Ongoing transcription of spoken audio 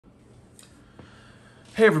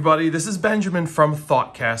Hey everybody, this is Benjamin from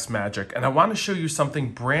ThoughtCast Magic, and I want to show you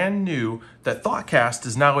something brand new that ThoughtCast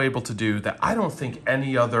is now able to do that I don't think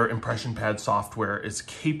any other impression pad software is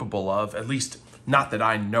capable of, at least not that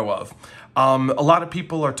I know of. A lot of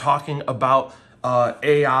people are talking about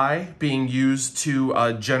AI being used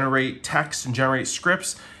to generate text and generate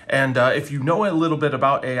scripts, and if you know a little bit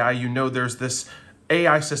about AI, you know there's this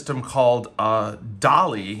AI system called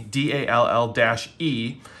DALL-E,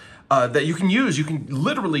 D-A-L-L-E, that you can use. You can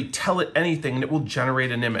literally tell it anything and it will generate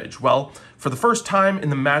an image. Well, for the first time in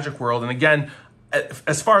the magic world, and again,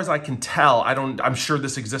 as far as I can tell, I'm sure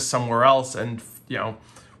this exists somewhere else and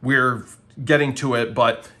we're getting to it,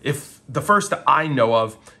 but if the first that I know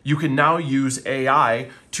of, you can now use AI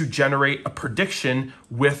to generate a prediction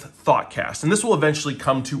with ThoughtCast. And this will eventually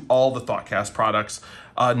come to all the ThoughtCast products,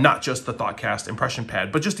 not just the ThoughtCast impression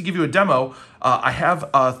pad. But just to give you a demo, I have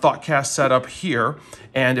a ThoughtCast set up here.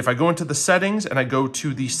 And if I go into the settings and I go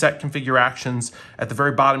to the set configure actions, at the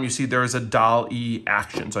very bottom, you see there is a DALL-E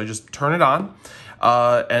action. So I just turn it on.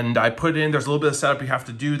 And I put in, there's a little bit of setup you have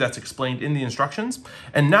to do that's explained in the instructions.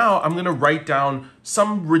 And now I'm gonna write down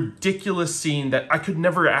some ridiculous scene that I could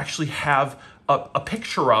never actually have a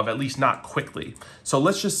picture of, at least not quickly. So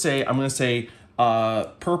let's just say, I'm gonna say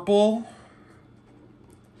purple,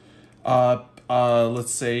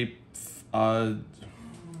 let's say,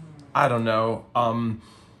 I don't know,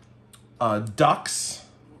 ducks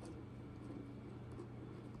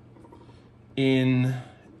in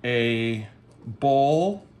a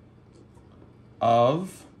bowl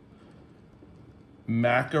of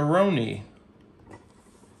macaroni.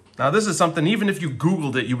 Now this is something, even if you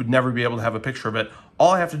Googled it, you would never be able to have a picture of it.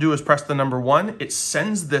 All I have to do is press the number 1. It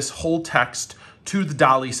sends this whole text to the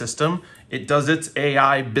DALL-E system. It does its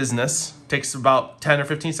AI business. Takes about 10 or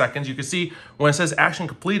 15 seconds. You can see when it says action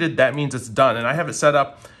completed, that means it's done. And I have it set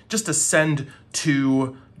up just to send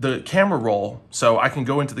to the camera roll. So I can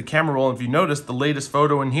go into the camera roll, and if you notice, the latest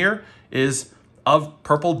photo in here is of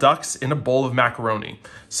purple ducks in a bowl of macaroni.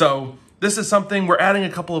 So this is something, we're adding a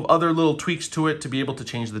couple of other little tweaks to it to be able to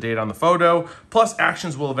change the date on the photo. Plus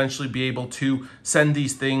actions will eventually be able to send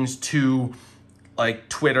these things to like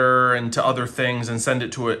Twitter and to other things and send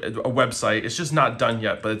it to a website. It's just not done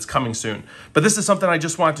yet, but it's coming soon. But this is something I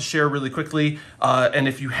just wanted to share really quickly. And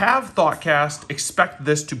if you have ThoughtCast, expect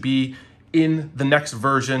this to be in the next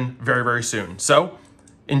version very, very soon. So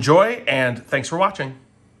enjoy, and thanks for watching.